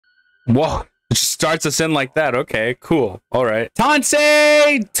Whoa. It just starts us in like that. Okay, cool. All right.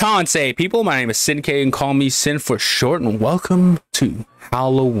 Tansei! People, my name is Sin K and call me Sin for short, and welcome to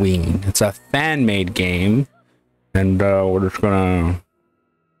Halloween. It's a fan-made game, and we're just gonna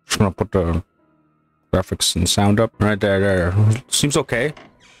put the graphics and sound up right there. Seems okay.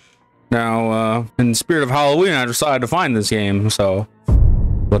 Now, in the spirit of Halloween, I decided to find this game, so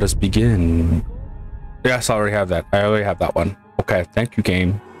let us begin. Yes, I already have that. I already have that one. Okay, thank you,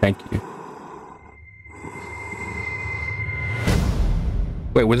 game. Thank you.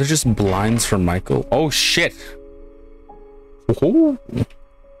 Wait, were there just blinds for Michael? Oh, shit. Ooh.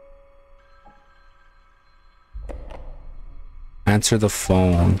 Answer the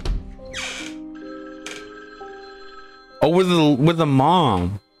phone. Oh, with the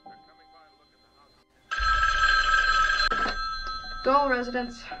mom. To all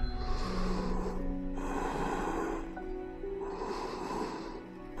residents.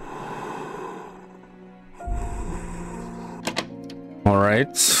 All right,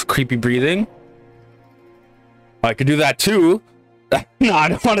 creepy breathing. I could do that too. No, I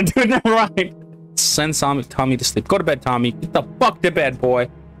don't want to do it. Never mind. Send Tommy to sleep. Go to bed, Tommy. Get the fuck to bed, boy.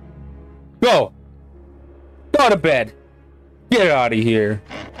 Go. Go to bed. Get out of here.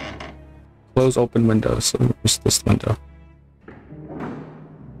 Close open windows. So where's this window?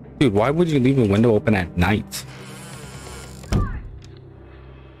 Dude, why would you leave a window open at night?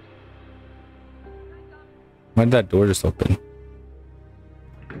 Why did that door just open?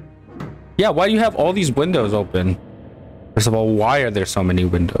 Yeah, why do you have all these windows open? First of all, why are there so many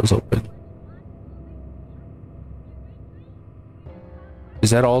windows open? Is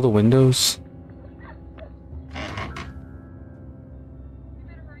that all the windows?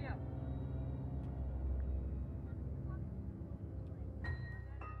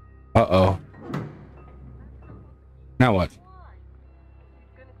 Uh-oh. Now what?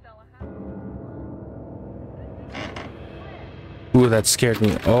 Ooh, that scared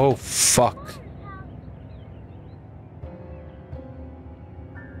me. Oh, fuck.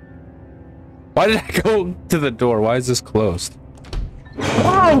 Why did I go to the door? Why is this closed?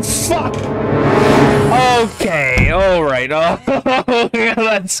 Oh, fuck! Okay, alright. Oh, yeah,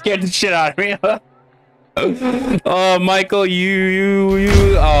 that scared the shit out of me. Oh, Michael, you.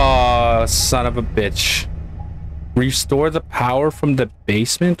 Oh, son of a bitch. Restore the power from the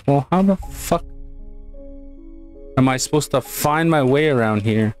basement? Well, how the fuck am I supposed to find my way around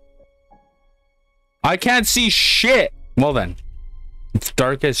here? I can't see shit. Well then, it's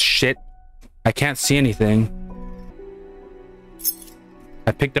dark as shit. I can't see anything.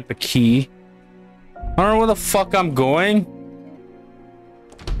 I picked up a key. I don't know where the fuck I'm going.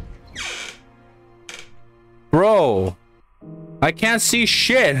 Bro, I can't see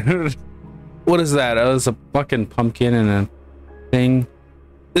shit. What is that? Oh, it's a fucking pumpkin and a thing.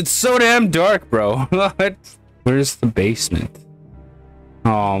 It's so damn dark, bro. What? Where's the basement?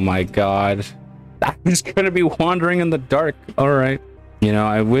 Oh my god. I'm just gonna be wandering in the dark. Alright. You know,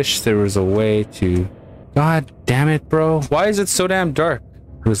 I wish there was a way to... God damn it, bro. Why is it so damn dark?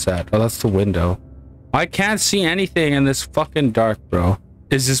 Who's that? Oh, that's the window. I can't see anything in this fucking dark, bro.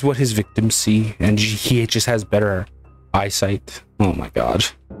 Is this what his victims see? And he just has better eyesight? Oh my god.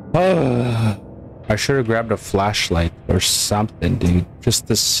 I should have grabbed a flashlight or something, dude. Just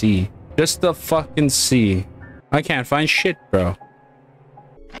to see. Just to fucking see. I can't find shit, bro.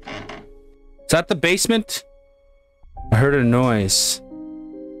 Is that the basement? I heard a noise.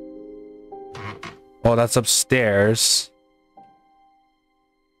 Oh, that's upstairs.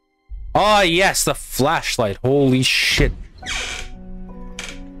 Oh, yes, the flashlight. Holy shit.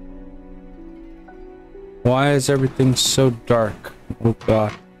 Why is everything so dark? Oh,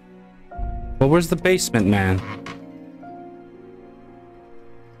 God. Well, where's the basement, man?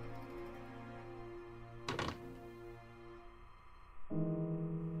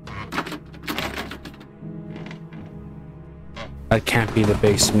 That can't be the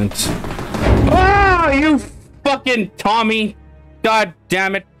basement. Ah, you fucking Tommy! God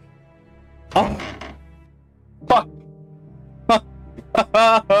damn it! Oh, fuck!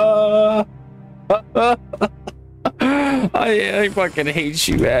 I fucking hate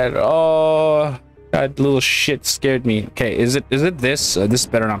you, man. Oh, that little shit scared me. Okay, is it this? This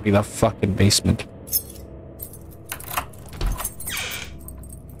better not be the fucking basement.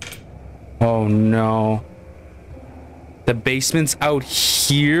 Oh no. The basement's out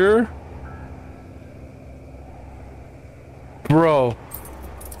here? Bro.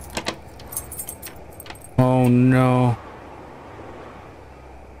 Oh no.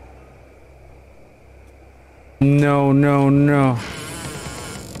 No, no, no.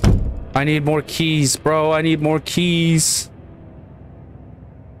 I need more keys, bro. I need more keys.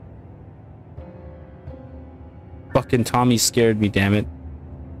 fucking Tommy scared me, damn it.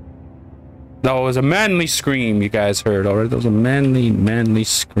 That was a manly scream you guys heard, alright? That was a manly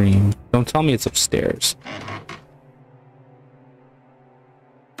scream. Don't tell me it's upstairs.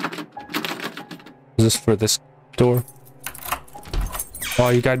 Is this for this door? Oh,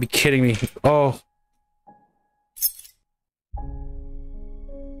 you gotta be kidding me. Oh.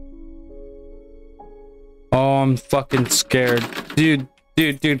 Oh, I'm fucking scared. Dude,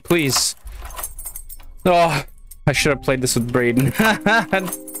 please. Oh, I should have played this with Braden.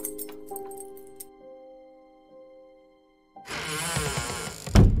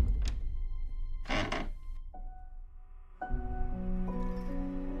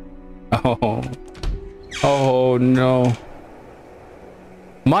 Oh. Oh no.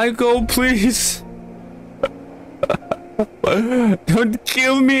 Michael, please. Don't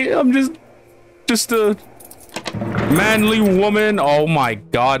kill me. I'm just a manly woman. Oh my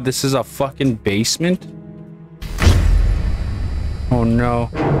god, this is a fucking basement. Oh no.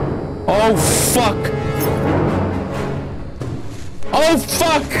 Oh fuck. Oh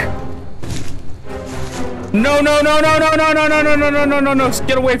fuck. No.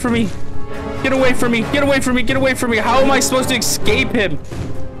 Get away from me. Get away from me. Get away from me. Get away from me. How am I supposed to escape him?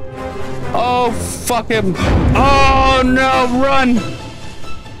 Oh, fuck him. Oh, no. Run.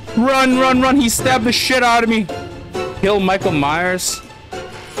 Run. He stabbed the shit out of me. Kill Michael Myers.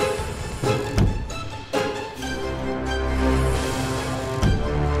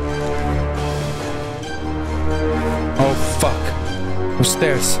 Oh, fuck.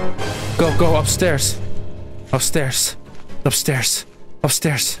 Upstairs. Go upstairs. Upstairs.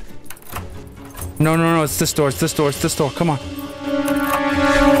 No, it's this door, come on.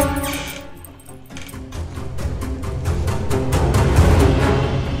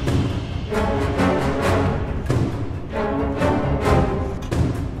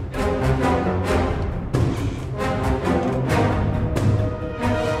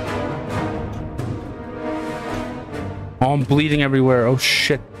 Oh, I'm bleeding everywhere, oh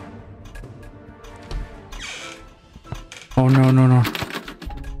shit. Oh no.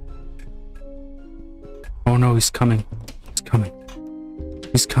 Oh no, he's coming.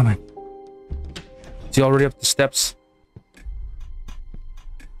 He's coming. Is he already up the steps?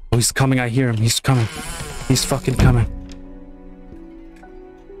 Oh, he's coming, I hear him. He's coming. He's fucking coming.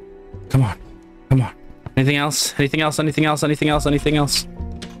 Come on. Anything else? Anything else?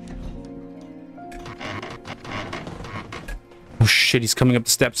 Oh shit, he's coming up the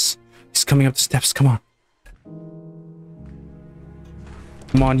steps. Come on.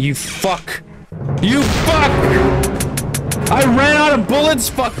 Come on, you fuck. You fuck! I ran out of bullets.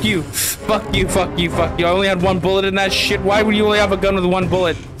 Fuck you. I only had one bullet in that shit. Why would you only have a gun with one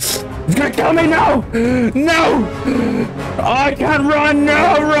bullet? He's gonna kill me. No! Oh, I can't run.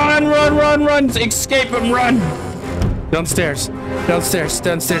 No, run. Escape him, run. Downstairs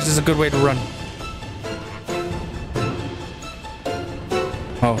is a good way to run.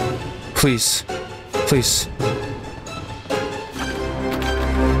 Oh, please.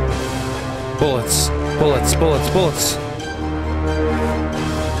 Bullets.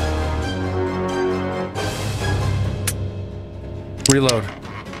 Reload.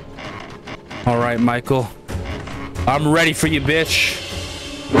 All right, Michael. I'm ready for you, bitch.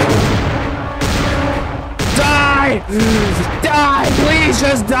 Die! Please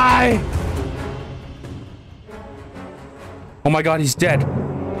just die! Oh my god, he's dead.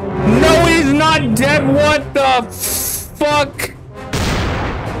 No, he's not dead. What the fuck?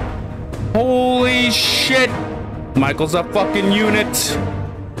 Holy shit. Michael's a fucking unit.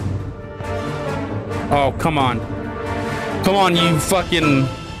 Oh, come on. You fucking...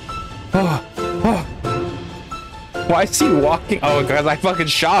 Oh. Why is he walking? Oh, because I fucking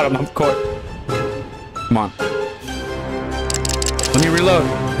shot him, of course. Come on. Let me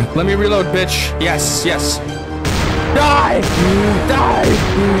reload, bitch. Yes. Die!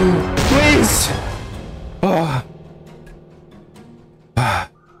 Please!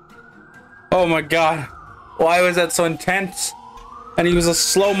 Oh my god. Why was that so intense? And he was a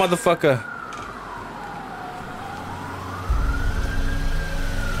slow motherfucker.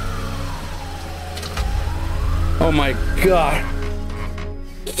 Oh my god.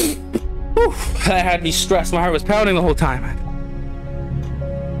 Whew, that had me stressed. My heart was pounding the whole time.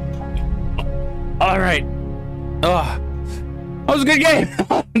 Alright. That was a good game.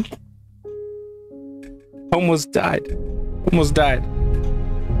 Almost died.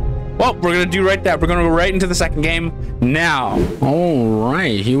 Well, we're gonna do right that. We're gonna go right into the second game now. All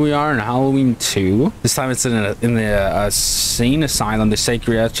right, here we are in Halloween 2. This time it's in the insane asylum, the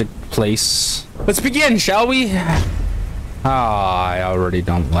psychiatric place. Let's begin, shall we? I already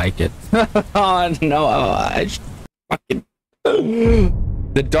don't like it. Oh no, Fucking.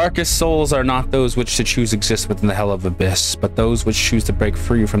 The darkest souls are not those which to choose exist within the hell of abyss, but those which choose to break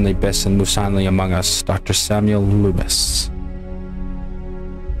free from the abyss and move silently among us. Dr. Samuel Loomis.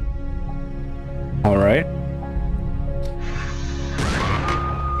 All right.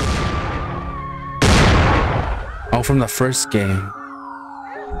 Oh, from the first game.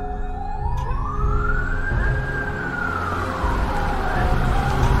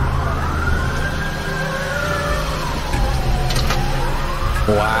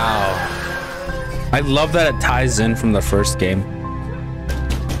 Wow. I love that it ties in from the first game.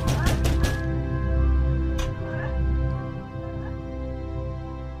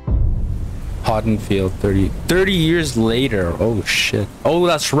 Haddonfield, 30 years later. Oh shit. Oh,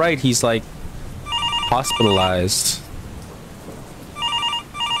 that's right. He's like hospitalized.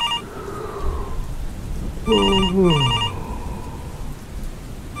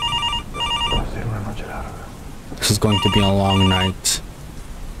 This is going to be a long night.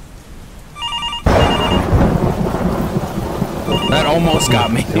 That almost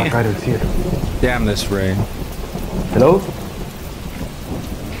got me. Damn this rain. Hello?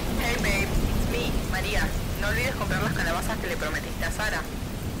 Hey babe, it's me, María. No olvides comprar las calabazas que le prometiste a Sara.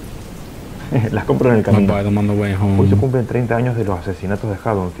 Las compro en el I'll camino. buy them on the way home. Hoy se cumplen 30 años de los asesinatos de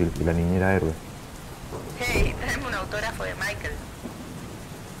Haddonfield y la niñera héroe. Hey, tráeme un autógrafo de Michael.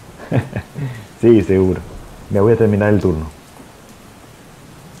 Sí, seguro. Me voy a terminar el turno.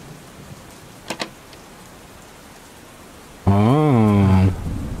 Oh.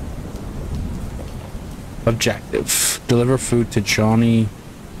 Objective. Deliver food to Johnny.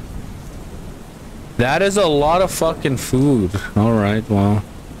 That is a lot of fucking food. Alright, well.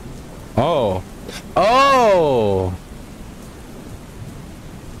 Oh. Oh!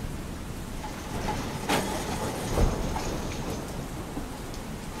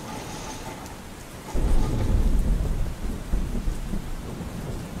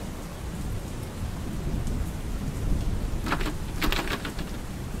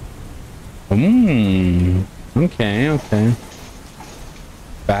 Okay, okay.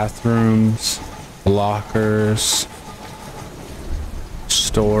 Bathrooms, lockers,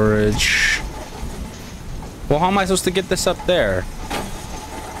 storage. Well, how am I supposed to get this up there?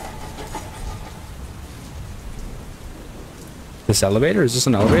 This elevator? Is this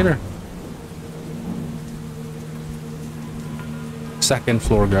an elevator? Second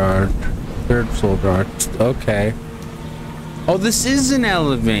floor guard. Third floor guard. Okay. Oh, this is an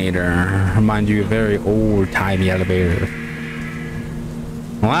elevator. Mind you, a very old-timey elevator.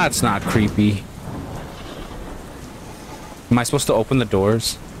 Well, that's not creepy. Am I supposed to open the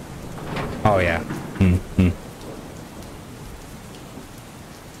doors? Oh, yeah.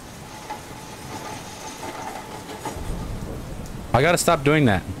 I gotta stop doing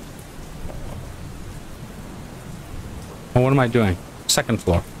that. Oh, what am I doing? Second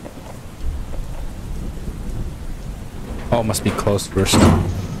floor. Oh, it must be closed first.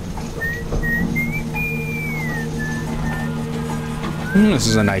 This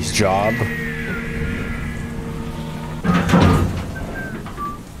is a nice job.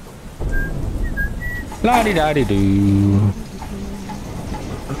 La-di-da-di-doo.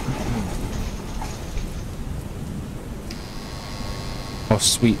 Oh,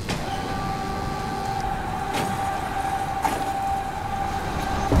 sweet.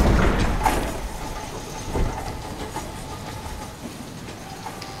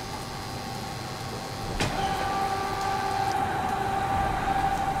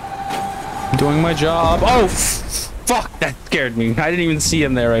 Doing my job. Oh, fuck, that scared me. I didn't even see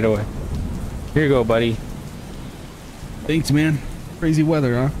him there right away. Here you go, buddy. Thanks, man. Crazy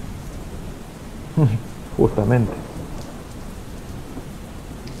weather, huh? Justamente.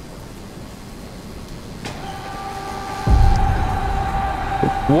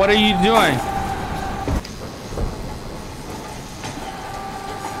 What are you doing?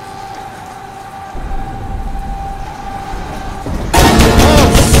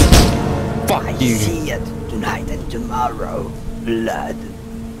 Oh, fuck you. See it tonight and tomorrow. Blood.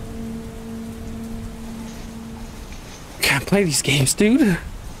 Can't play these games, dude.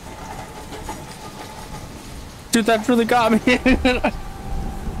 Dude, that really got me.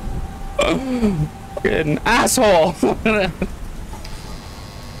 Fucking asshole.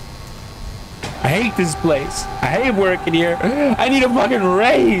 I hate this place. I hate working here. I need a fucking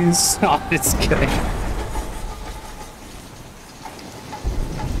raise. Oh, just kidding.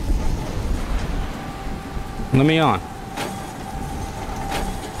 Let me on.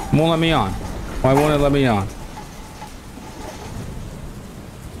 Won't let me on. Why won't it let me on?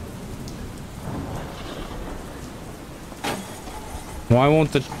 Why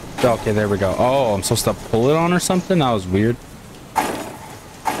won't the Okay, there we go. Oh, I'm supposed to pull it on or something? That was weird.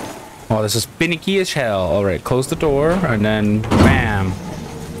 Oh, this is finicky as hell. All right, close the door and then bam.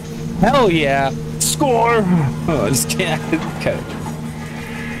 Hell yeah. Score. Oh, I just can't. Okay.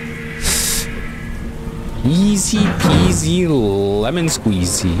 Easy peasy lemon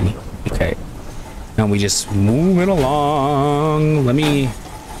squeezy. Okay. And we just move it along. Let me...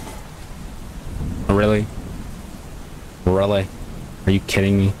 Really? Really? Are you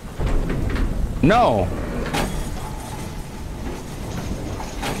kidding me? No!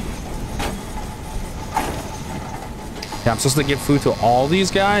 Yeah, I'm supposed to give food to all these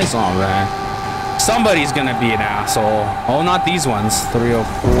guys? Oh, man. Somebody's gonna be an asshole. Oh, not these ones. 304,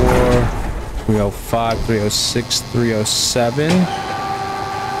 305, 306, 307,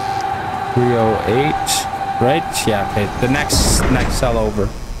 308. Right? Yeah, okay. The next cell over.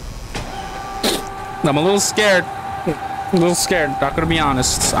 I'm a little scared. A little scared. Not gonna be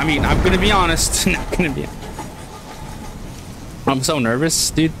honest. I mean, I'm gonna be honest. Not gonna be. I'm so nervous,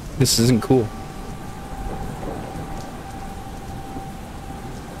 dude. This isn't cool.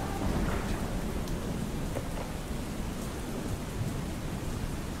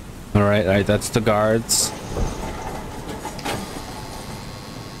 All right, that's the guards.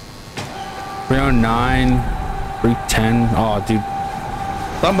 309, 310. Oh, dude.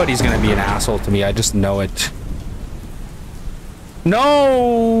 Somebody's gonna be an asshole to me. I just know it.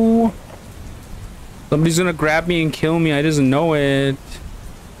 No! Somebody's gonna grab me and kill me. I just know it.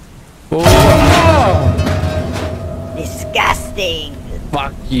 Oh! Disgusting.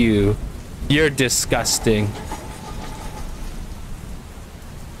 Fuck you. You're disgusting.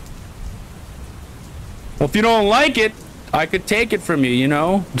 Well, if you don't like it, I could take it from you, you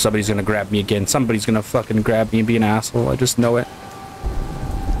know? Somebody's gonna grab me again. Somebody's gonna fucking grab me and be an asshole. I just know it.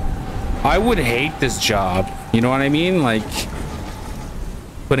 I would hate this job. You know what I mean? Like,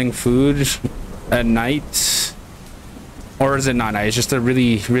 putting food at night. Or is it not night? It's just a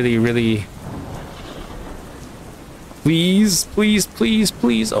really, really, really... Please, please, please,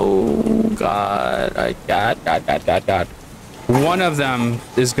 please. Oh, God. God. One of them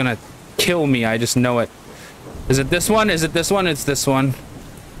is gonna kill me. I just know it. Is it this one? Is it this one? It's this one.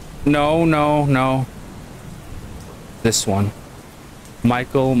 No, no, no. This one.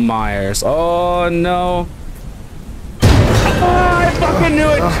 Michael Myers. Oh, no. Oh, I fucking knew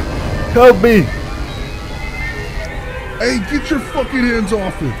it. Help me! Hey, get your fucking hands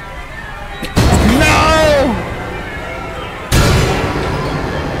off it! No!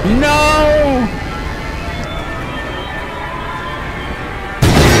 No!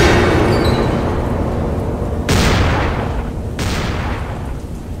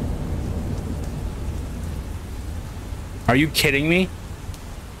 Are you kidding me?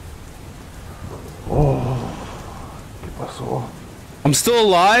 Oh, ¿qué pasó? I'm still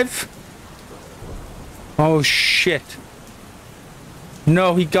alive? Oh shit.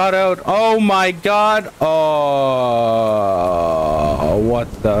 No, he got out. Oh my god. Oh,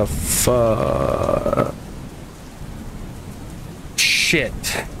 what the fuck? Shit.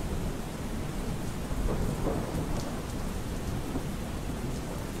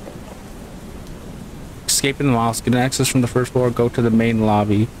 Escaping the mosque, get access from the first floor, go to the main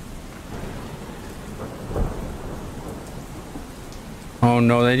lobby. Oh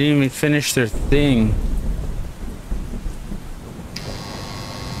no, they didn't even finish their thing.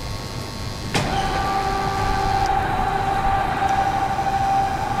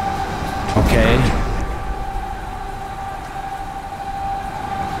 Okay.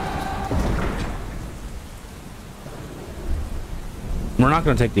 We're not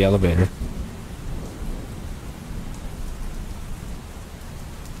gonna take the elevator.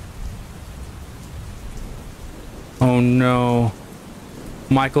 Oh no.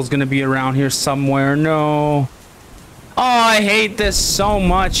 Michael's gonna be around here somewhere. No. Oh, I hate this so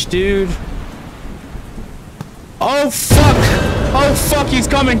much, dude. Oh fuck. Oh fuck, he's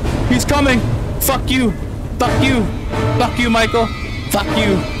coming. He's coming. Fuck you. Fuck you. Fuck you, Michael. Fuck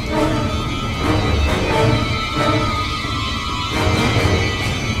you.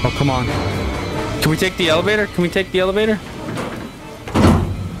 Oh, come on. Can we take the elevator? Can we take the elevator?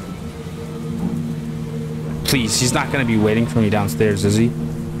 Please, he's not gonna be waiting for me downstairs, is he?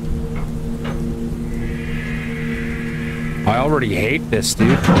 I already hate this,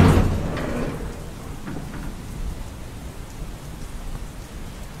 dude.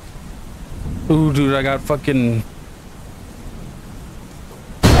 Ooh, dude, I got fucking...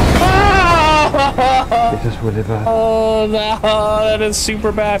 This is really bad. Oh, no, that is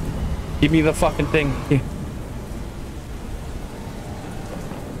super bad. Give me the fucking thing. Here.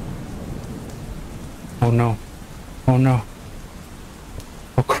 Oh no. Oh no.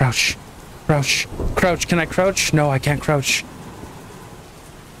 Oh, crouch. Crouch. Crouch. Can I crouch? No, I can't crouch.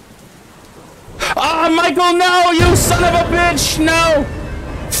 Ah, oh, Michael, no! You son of a bitch! No!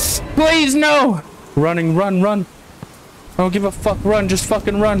 Please, no! Running, run, run. I don't give a fuck. Run, just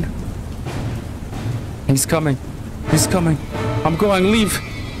fucking run. He's coming. He's coming. I'm going. Leave.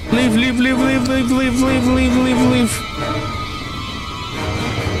 Leave, leave, leave, leave, leave, leave, leave, leave, leave, leave.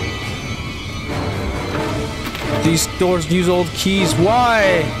 These doors use old keys.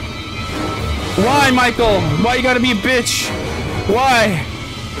 Why? Why, Michael? Why you gotta be a bitch? Why?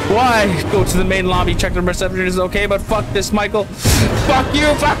 Why? Go to the main lobby, check the reception is okay, but fuck this, Michael. Fuck you,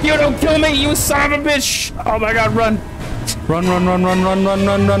 don't kill me, you son of a bitch. Oh my god, run. Run, run, run, run, run, run,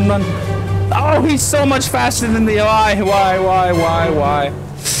 run, run, run. Oh, he's so much faster than the eye. Why?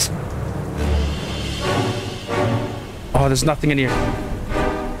 Oh, there's nothing in here.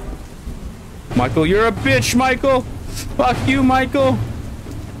 Michael, you're a bitch, Michael. Fuck you, Michael.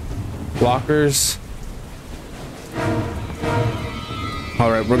 Lockers.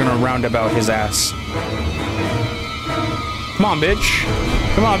 Alright, we're gonna roundabout his ass. Come on, bitch.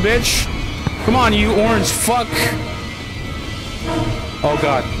 Come on, bitch. Come on, you orange fuck. Oh,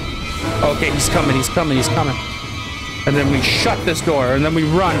 God. Okay, he's coming, he's coming, he's coming. And then we shut this door, and then we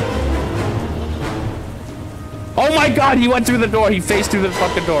run. Oh, my God, he went through the door. He faced through the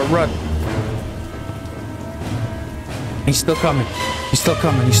fucking door. Run. He's still coming. He's still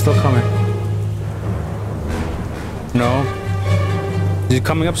coming. He's still coming. No. Is he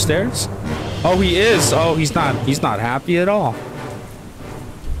coming upstairs? Oh, he is. Oh, he's not happy at all.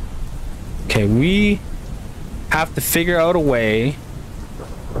 Okay, we have to figure out a way.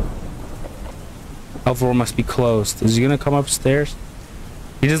 Our door must be closed. Is he gonna come upstairs?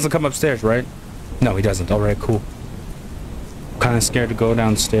 He doesn't come upstairs, right? No, he doesn't. Alright, cool. I'm kind of scared to go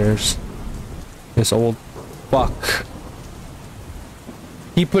downstairs. This old fuck.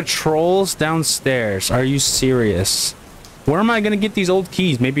 He patrols downstairs. Are you serious? Where am I gonna get these old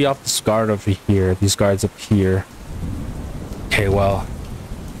keys? Maybe off this guard over here. These guards up here. Okay, well.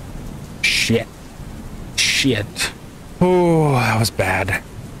 Shit. Shit. Oh, that was bad.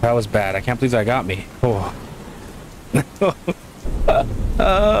 That was bad. I can't believe that got me. Oh.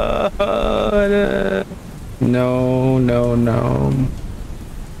 No.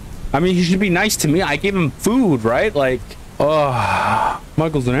 I mean, he should be nice to me. I gave him food, right? Like, oh,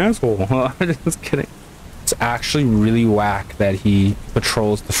 Michael's an asshole. Just kidding. It's actually really whack that he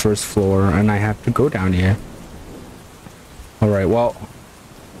patrols the first floor and I have to go down here. All right, well.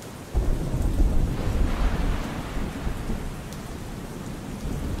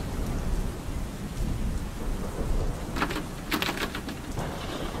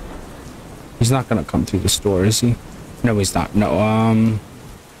 He's not gonna come through the store, is he? No, he's not. No,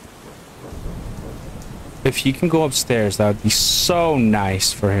 if he can go upstairs, that would be so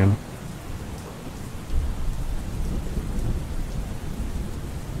nice for him.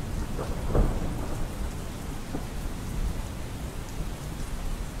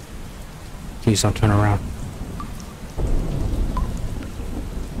 Please don't turn around.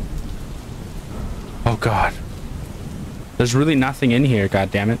 Oh God. There's really nothing in here,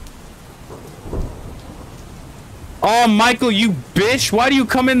 god damn it. Oh, Michael, you bitch! Why do you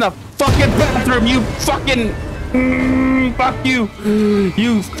come in the fucking bathroom? You fucking... fuck you!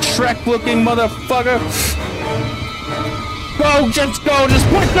 You Shrek-looking motherfucker! Go! Just go! Just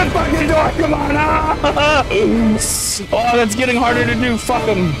push the fucking door! Come on! Ah! Oh, that's getting harder to do. Fuck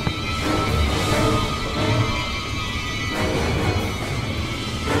him.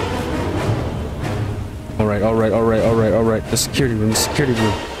 Alright. The security room,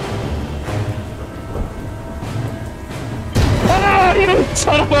 You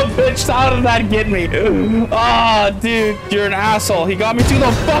son of a bitch, how did that get me? Oh, dude, you're an asshole. He got me through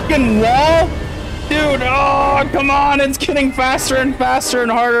the fucking wall? Dude, oh, come on. It's getting faster and faster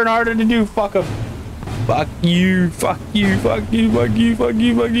and harder to do. Fuck him. Fuck you. You're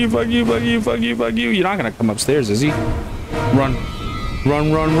not gonna come upstairs, is he? Run.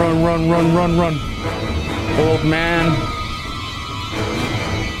 Old man.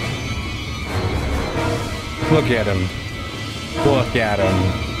 Look at him. Look at him.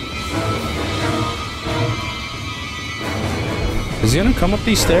 Is he gonna come up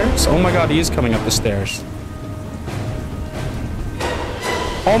these stairs? Oh my god, he is coming up the stairs.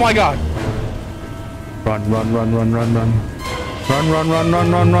 Oh my god. Run.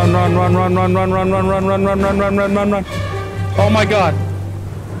 Oh my god.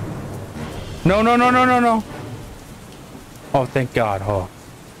 No. Oh, thank god. Oh.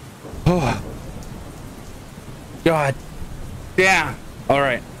 God. Yeah. All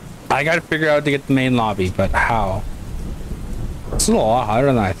right. I got to figure out to get the main lobby, but how? It's a lot harder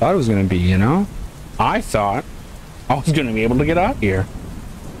than I thought it was gonna be, you know? I thought I was gonna be able to get out here.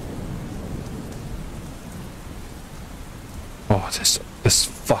 Oh, this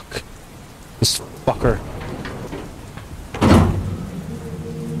fucker.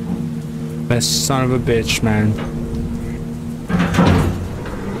 This son of a bitch, man.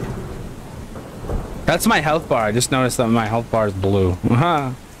 That's my health bar. I just noticed that my health bar is blue.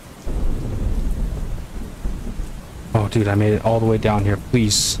 Oh, dude, I made it all the way down here.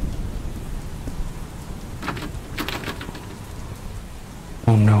 Please.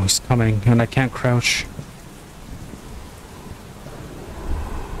 Oh no, he's coming, and I can't crouch.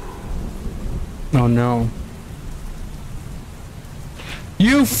 Oh no.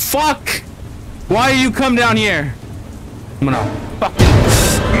 You fuck! Why you come down here? I'm gonna fucking...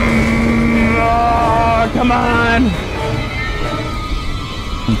 Oh, come on!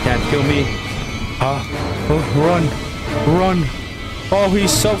 You can't kill me. Oh, run. Run. Oh,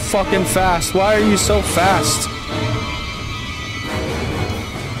 he's so fucking fast. Why are you so fast?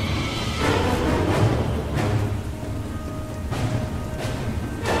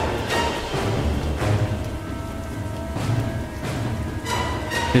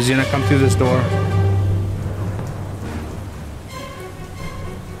 Is he gonna come through this door?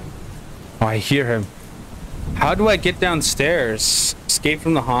 Oh, I hear him. How do I get downstairs? Escape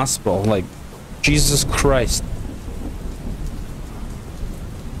from the hospital. Like, Jesus Christ.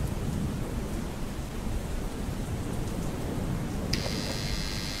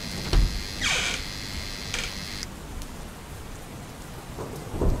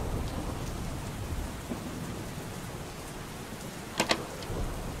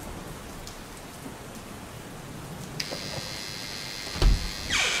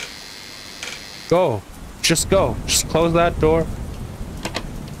 Go. Just go. Just close that door.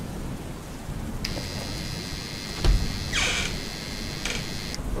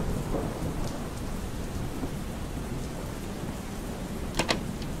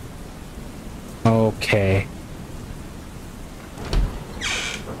 Okay.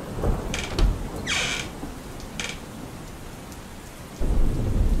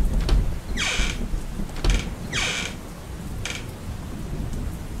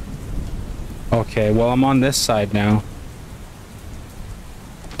 Okay, well, I'm on this side now.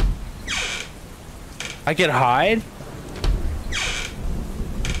 I can hide?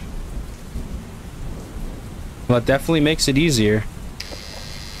 Well, it definitely makes it easier.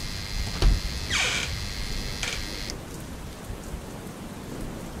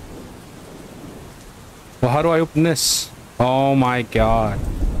 Well, how do I open this? Oh my god.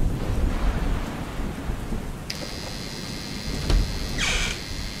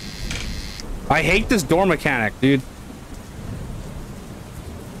 I hate this door mechanic, dude.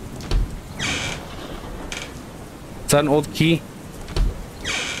 Is that an old key?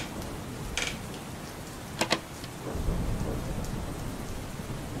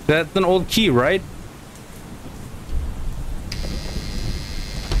 That's an old key, right?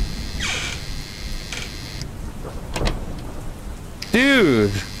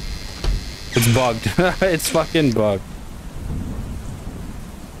 Dude! It's bugged. It's fucking bugged.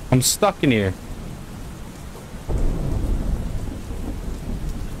 I'm stuck in here.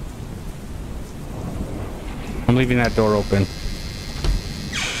 I'm leaving that door open.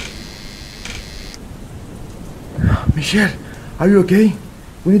 Michelle, are you okay?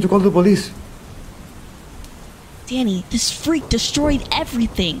 We need to call the police. Danny, this freak destroyed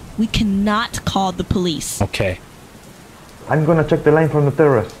everything. We cannot call the police. Okay. I'm gonna check the line from the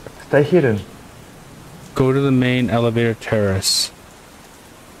terrace. Stay hidden. Go to the main elevator terrace.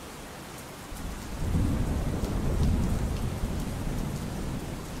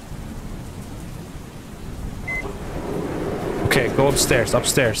 Okay, go upstairs,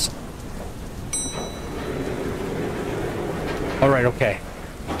 upstairs. Alright, okay.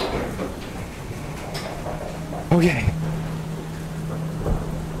 Okay.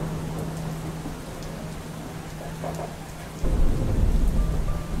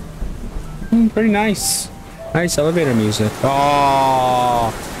 Pretty nice. Nice elevator music.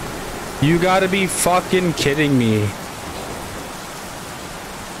 Oh, you gotta be fucking kidding me.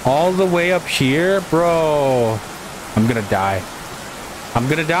 All the way up here? Bro. I'm gonna die. I'm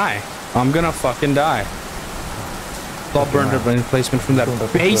gonna die. I'm gonna fucking die. It's all burned up replacement from that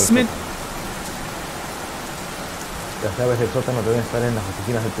basement. Las llaves del sótano deben estar en las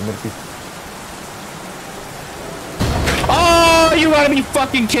oficinas del primer piso. Oh, you gotta be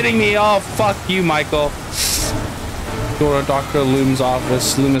fucking kidding me. Oh, fuck you, Michael. Go to Dr.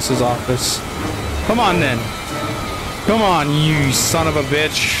 Loomis's office. Come on, then. Come on, you son of a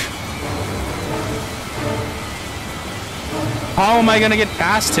bitch. How am I gonna get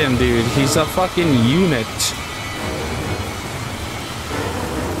past him, dude? He's a fucking unit.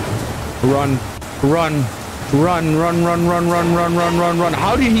 Run, run, run, run, run, run, run, run, run, run, run.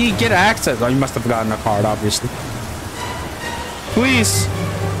 How did he get access? Oh, he must have gotten a card, obviously. Please.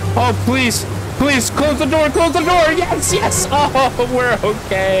 Oh, please. Please, close the door, close the door. Yes, yes. Oh, we're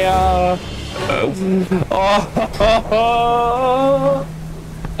okay.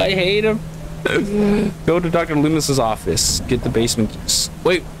 I hate him. Go to Dr. Loomis's office. Get the basement keys.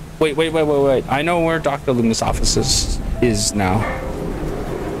 Wait. I know where Dr. Loomis' office is now.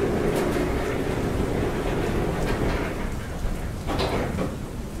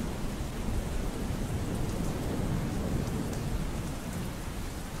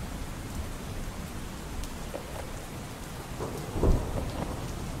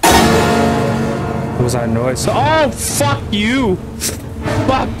 What was that noise? Oh, fuck you!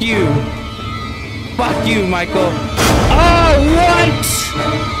 Fuck you! Fuck you, Michael! Oh, what?!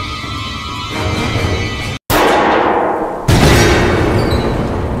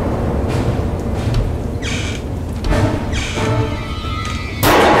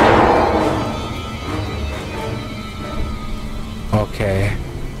 Okay.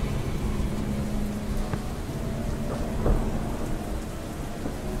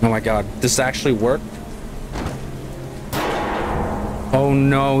 Oh my god, this actually worked? Oh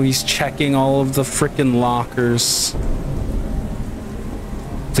no, he's checking all of the freaking lockers.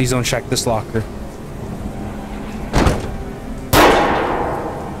 Please don't check this locker.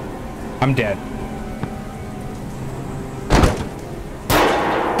 I'm dead.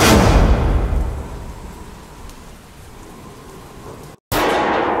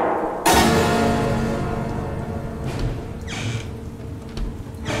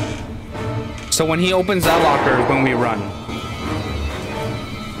 So when he opens that locker is when we run.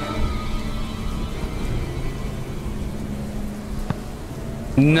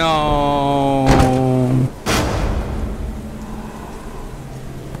 No.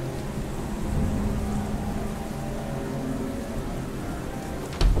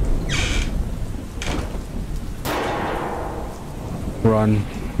 Run.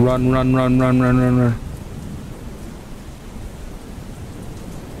 Run, run, run, run, run, run, run.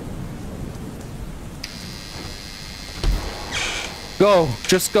 Go.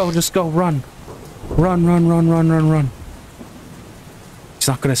 Just go. Just go. Run. Run, run, run, run, run, run. He's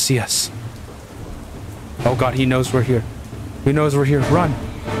not gonna see us. Oh god, he knows we're here. He knows we're here. Run.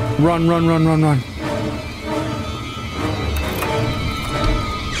 Run, run, run, run, run.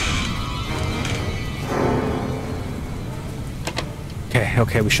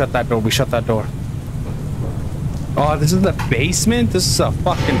 Okay, we shut that door. We shut that door. Oh, this is the basement? This is a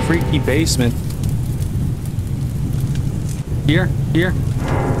fucking freaky basement. Here.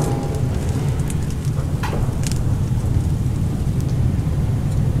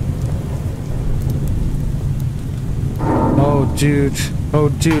 Oh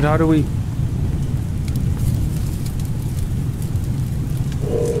dude, how do we...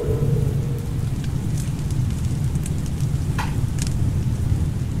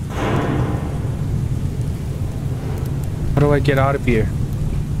 How do I get out of here?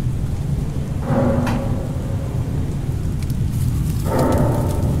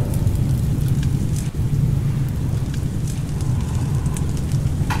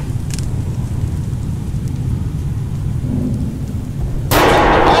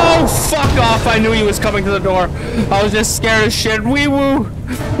 Fuck off! I knew he was coming to the door. I was just scared as shit. Wee woo!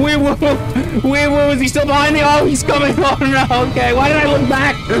 Wee woo! Wee woo! Is he still behind me? Oh, he's coming! Oh no! Okay, why did I look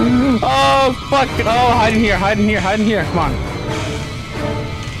back? Oh fuck! Oh, hide in here! Hide in here! Hide in here! Come on!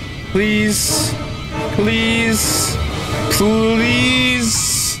 Please! Please!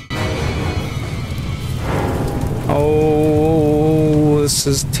 Please! Oh, this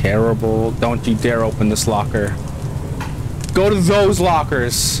is terrible! Don't you dare open this locker! Go to those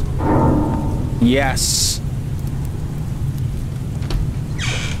lockers! Yes.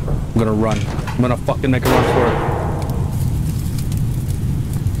 I'm gonna run. I'm gonna fucking make a run for it.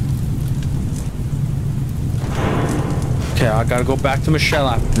 Okay, I gotta go back to Michelle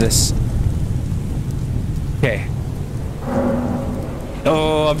after this. Okay.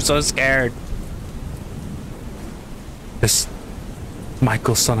 Oh, I'm so scared. This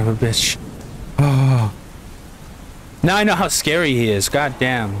Michael son of a bitch. Oh. Now I know how scary he is. God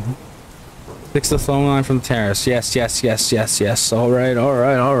damn. Fix the phone line from the terrace. Yes, yes, yes, yes, yes. All right, all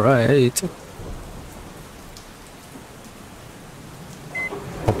right, all right.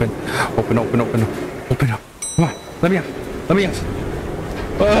 Open, open, open, open, open up. Come on, let me out. Let me out.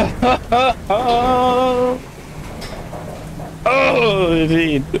 Oh,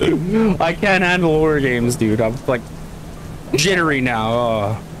 dude. I can't handle horror games, dude. I'm like, jittery now.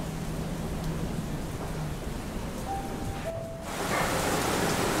 Oh.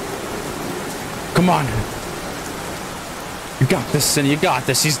 Come on. You got this, Cindy. You got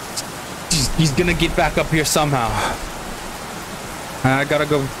this. He's gonna get back up here somehow. I gotta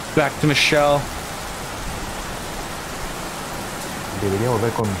go back to Michelle. Debería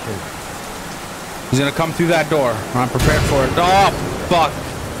volver con Michelle. He's gonna come through that door. I'm prepared for it. Oh, fuck.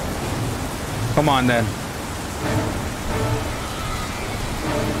 Come on, then.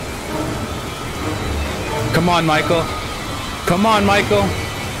 Come on, Michael. Come on, Michael.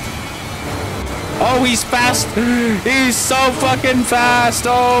 Oh, he's fast. He's so fucking fast.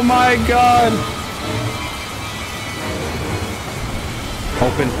 Oh, my God.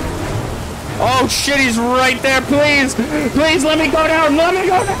 Open. Oh, shit. He's right there. Please. Please, let me go down. Let me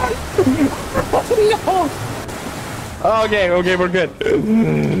go down. No. Okay, we're good.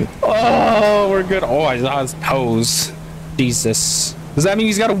 Oh, we're good. Oh, I saw his toes. Jesus. Does that mean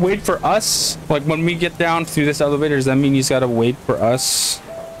he's got to wait for us? Like, when we get down through this elevator, does that mean he's got to wait for us?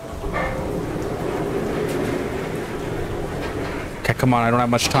 Okay, come on. I don't have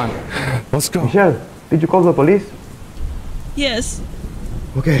much time. Let's go. Michelle, did you call the police? Yes.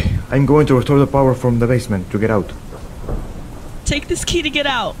 Okay, I'm going to restore the power from the basement to get out. Take this key to get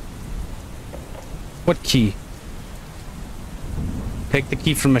out. What key? Take the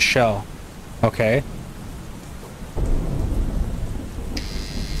key from Michelle. Okay.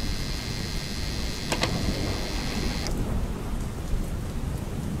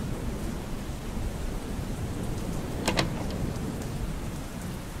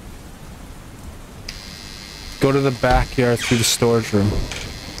 Go to the backyard through the storage room.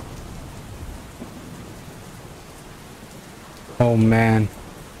 Oh man.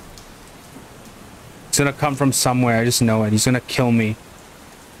 He's gonna come from somewhere, I just know it. He's gonna kill me.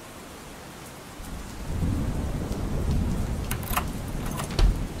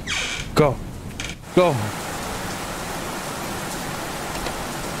 Go. Go.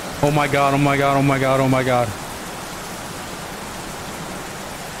 Oh my God, oh my God, oh my God, oh my God.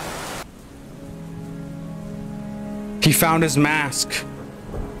 He found his mask.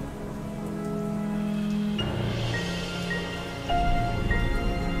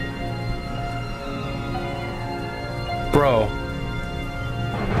 Bro.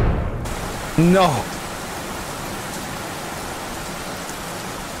 No.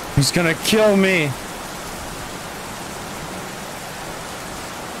 He's gonna kill me.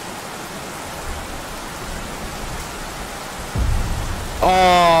 Oh,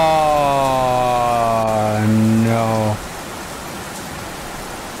 no.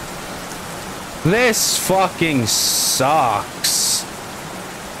 This fucking sucks.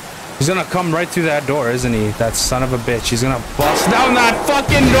 He's gonna come right through that door, isn't he? That son of a bitch. He's gonna bust down that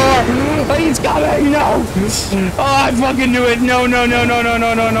fucking door. He's coming. No. Oh, I fucking knew it. No, no, no, no, no,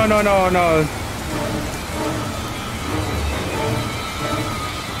 no, no, no, no, no, no.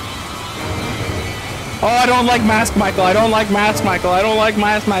 Oh, I don't like Mask Michael. I don't like Mask Michael. I don't like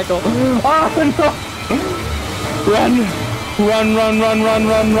Mask Michael. Oh, no. Run. Run, run, run, run,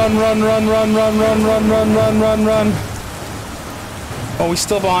 run, run, run, run, run, run, run, run, run, run, run, run. Oh, he's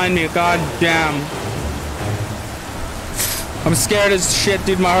still behind me. God damn. I'm scared as shit,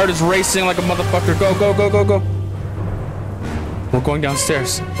 dude. My heart is racing like a motherfucker. Go, go, go, go, go. We're going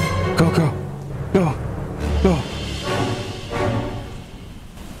downstairs. Go, go. Go. Go.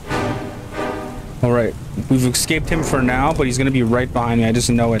 Alright. We've escaped him for now, but he's gonna be right behind me. I just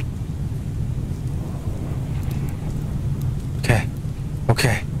know it. Okay.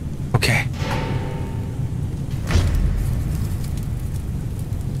 Okay. Okay.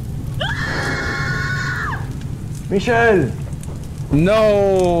 Michelle.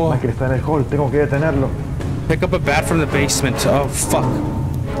 No. Michael está en el hall. Tengo que detenerlo. Pick up a bat from the basement. Oh, fuck.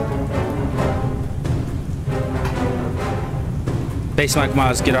 Base Mike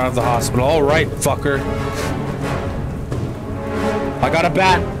Miles, get out of the hospital. All right, fucker. I got a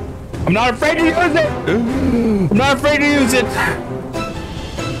bat. I'm not afraid to use it. I'm not afraid to use it.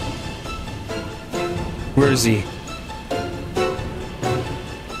 Where is he?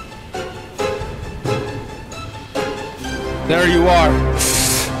 There you are.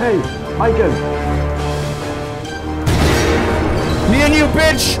 Hey, Michael. Me and you,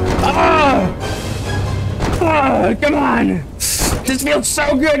 bitch. Ah! Ah, come on. This feels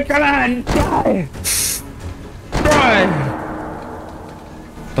so good. Come on. Die. Die.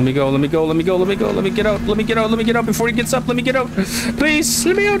 Let me go. Let me go. Let me go. Let me go. Let me get out. Let me get out. Let me get out before he gets up. Let me get out. Please.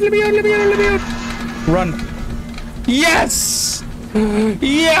 Let me out. Let me out. Let me out. Let me out. Run. Yes.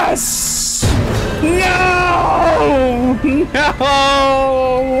 Yes. No.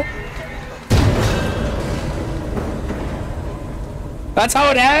 No. That's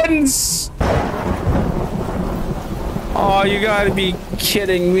how it ends? Oh, you gotta be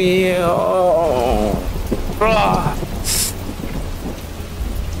kidding me. Oh. Ugh.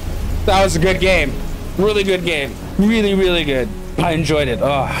 That was a good game. Really good game. Really, really good. I enjoyed it.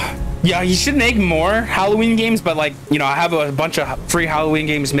 Oh. Yeah, you should make more Halloween games, but like, you know, I have a bunch of free Halloween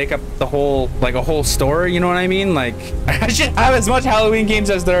games make up the whole, like a whole story, you know what I mean? Like, I should have as much Halloween games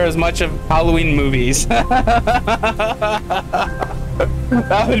as there are as much of Halloween movies. That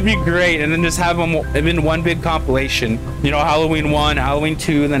would be great, and then just have them in one big compilation. You know, Halloween 1, Halloween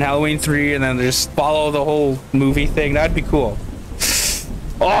 2, then Halloween 3, and then just follow the whole movie thing. That'd be cool.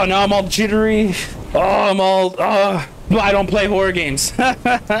 Oh, now I'm all jittery. I don't play horror games.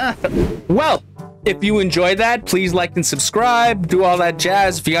 Well, if you enjoyed that, please like and subscribe, do all that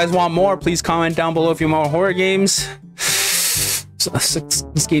jazz. If you guys want more, please comment down below if you want more horror games.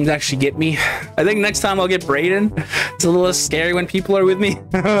 This game's actually get me. I think next time I'll get Brayden. It's a little scary when people are with me.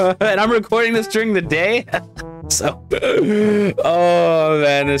 And I'm recording this during the day. So, oh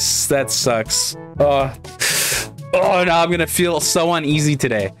man, that sucks. Oh, now I'm gonna feel so uneasy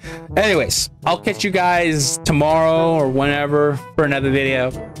today. Anyways, I'll catch you guys tomorrow or whenever for another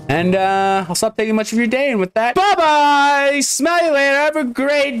video. And I'll stop taking much of your day. And with that, bye-bye! Smell you later. Have a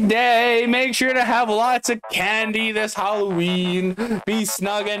great day. Make sure to have lots of candy this Halloween. Be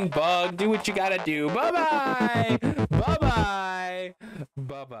snug and bug. Do what you gotta do. Bye-bye! Bye-bye!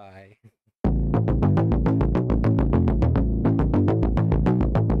 Bye-bye.